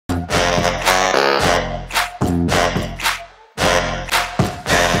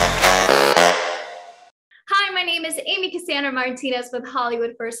Cassandra Martinez with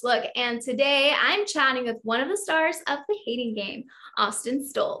Hollywood First Look, and today I'm chatting with one of the stars of The Hating Game, Austin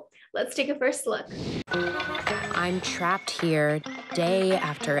Stowell. Let's take a first look. I'm trapped here day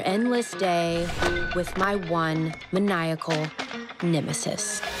after endless day with my one maniacal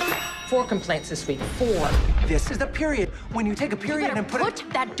nemesis. 4 complaints this week. 4. This is the period when you take a period and put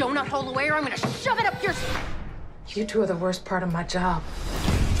that donut hole away or I'm gonna shove it up your... You two are the worst part of my job.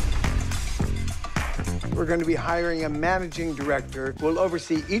 We're going to be hiring a managing director who will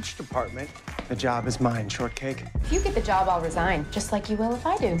oversee each department. The job is mine, Shortcake. If you get the job, I'll resign, just like you will if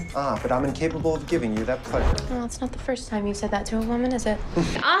I do. But I'm incapable of giving you that pleasure. Well, it's not the first time you've said that to a woman, is it?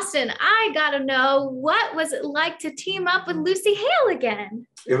 Austin, I gotta know, what was it like to team up with Lucy Hale again?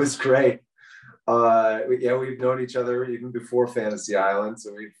 It was great. We've known each other even before Fantasy Island,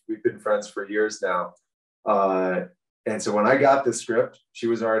 so we've been friends for years now. And so when I got the script, she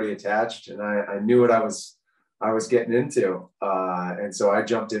was already attached, and I knew what I was getting into. And so I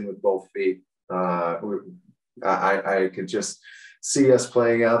jumped in with both feet. I could just see us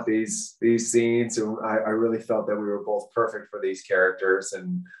playing out these scenes, and I really felt that we were both perfect for these characters,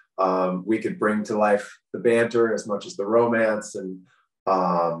 and we could bring to life the banter as much as the romance, and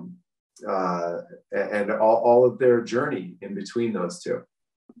all of their journey in between those two.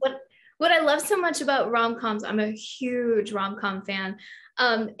 What I love so much about rom-coms, I'm a huge rom-com fan,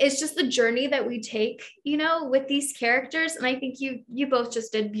 it's just the journey that we take, with these characters. And I think you both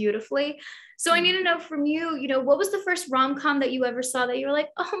just did beautifully. So I need to know from you, what was the first rom-com that you ever saw that you were like,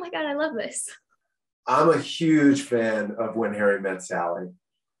 oh my God, I love this? I'm a huge fan of When Harry Met Sally.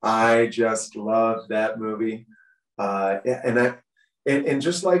 I just love that movie. And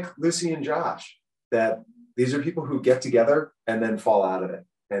just like Lucy and Josh, that these are people who get together and then fall out of it.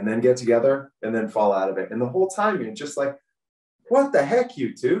 And then get together and then fall out of it. And the whole time you're just like, what the heck,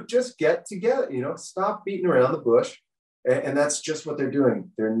 you two? Just get together, stop beating around the bush. And that's just what they're doing.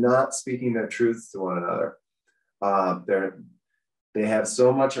 They're not speaking their truths to one another. They have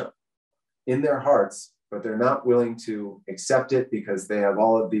so much in their hearts, but they're not willing to accept it because they have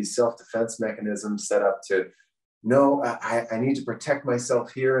all of these self-defense mechanisms set up to, no, I need to protect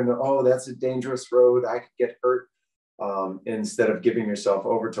myself here. And oh, that's a dangerous road. I could get hurt. Instead of giving yourself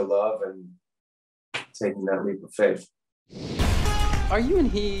over to love and taking that leap of faith. Are you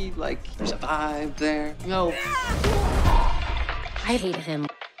and he, there's a vibe there? No. I hate him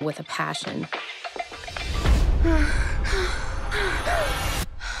with a passion.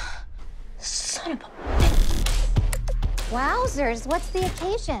 Son of a bitch. Wowzers, what's the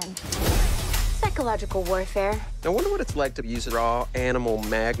occasion? Psychological warfare. I wonder what it's like to use raw animal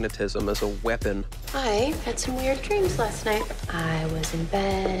magnetism as a weapon. I had some weird dreams last night. I was in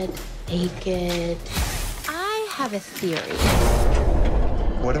bed, naked. I have a theory.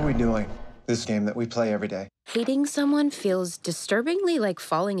 What are we doing? This game that we play every day. Hating someone feels disturbingly like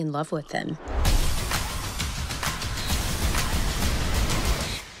falling in love with them.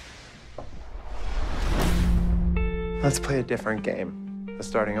 Let's play a different game. A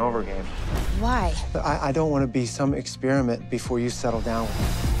starting over game. Why? I don't want to be some experiment before you settle down.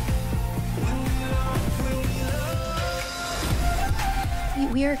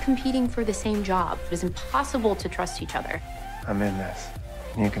 We are competing for the same job. It is impossible to trust each other. I'm in this.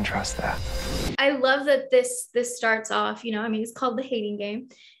 You can trust that. I love that this starts off, it's called The Hating Game.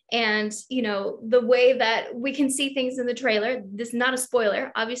 And, the way that we can see things in the trailer, this is not a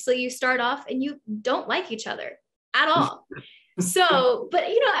spoiler. Obviously, you start off and you don't like each other at all. So, but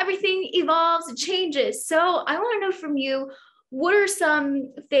everything evolves and changes. So I want to know from you, what are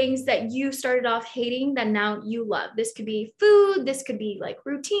some things that you started off hating that now you love? This could be food, this could be like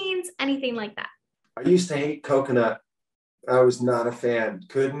routines, anything like that. I used to hate coconut. I was not a fan.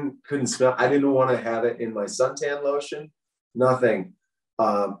 Couldn't smell. I didn't want to have it in my suntan lotion. Nothing.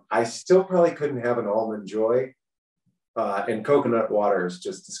 I still probably couldn't have an Almond Joy. And coconut water is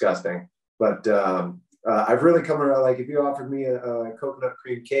just disgusting. But I've really come around. Like if you offered me a coconut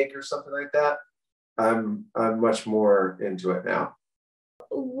cream cake or something like that, I'm much more into it now.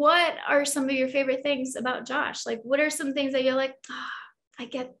 What are some of your favorite things about Josh? Like, what are some things that you're like, I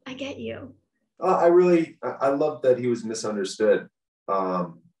get you? I love that he was misunderstood.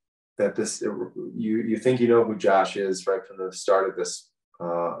 That you think you know who Josh is right from the start of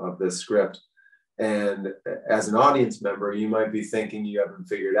this script, and as an audience member, you might be thinking you have him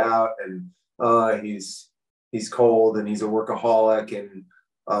figured out, and he's cold and he's a workaholic and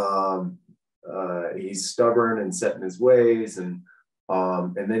he's stubborn and set in his ways, and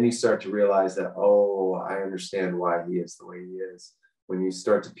then you start to realize that, oh, I understand why he is the way he is. When you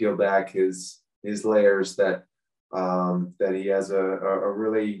start to peel back his layers, that he has a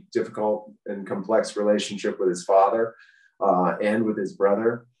really difficult and complex relationship with his father, and with his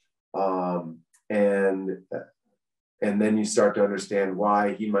brother. And then you start to understand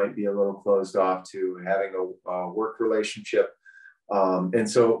why he might be a little closed off to having a work relationship. And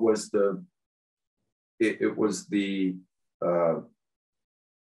so it was the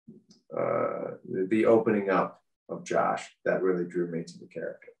opening up of Josh that really drew me to the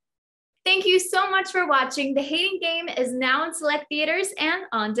character. Thank you so much for watching. The Hating Game is now in select theaters and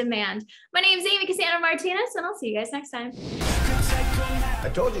on demand. My name is Cassandra Martinez, and I'll see you guys next time.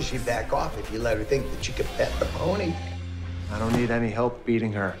 I told you she'd back off if you let her think that she could pet the pony. I don't need any help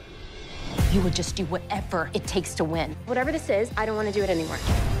beating her. You would just do whatever it takes to win. Whatever this is, I don't want to do it anymore.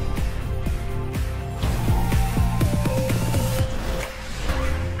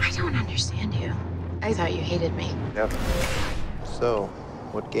 I don't understand you. I thought you hated me. Yep. So,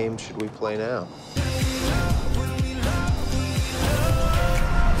 what game should we play now?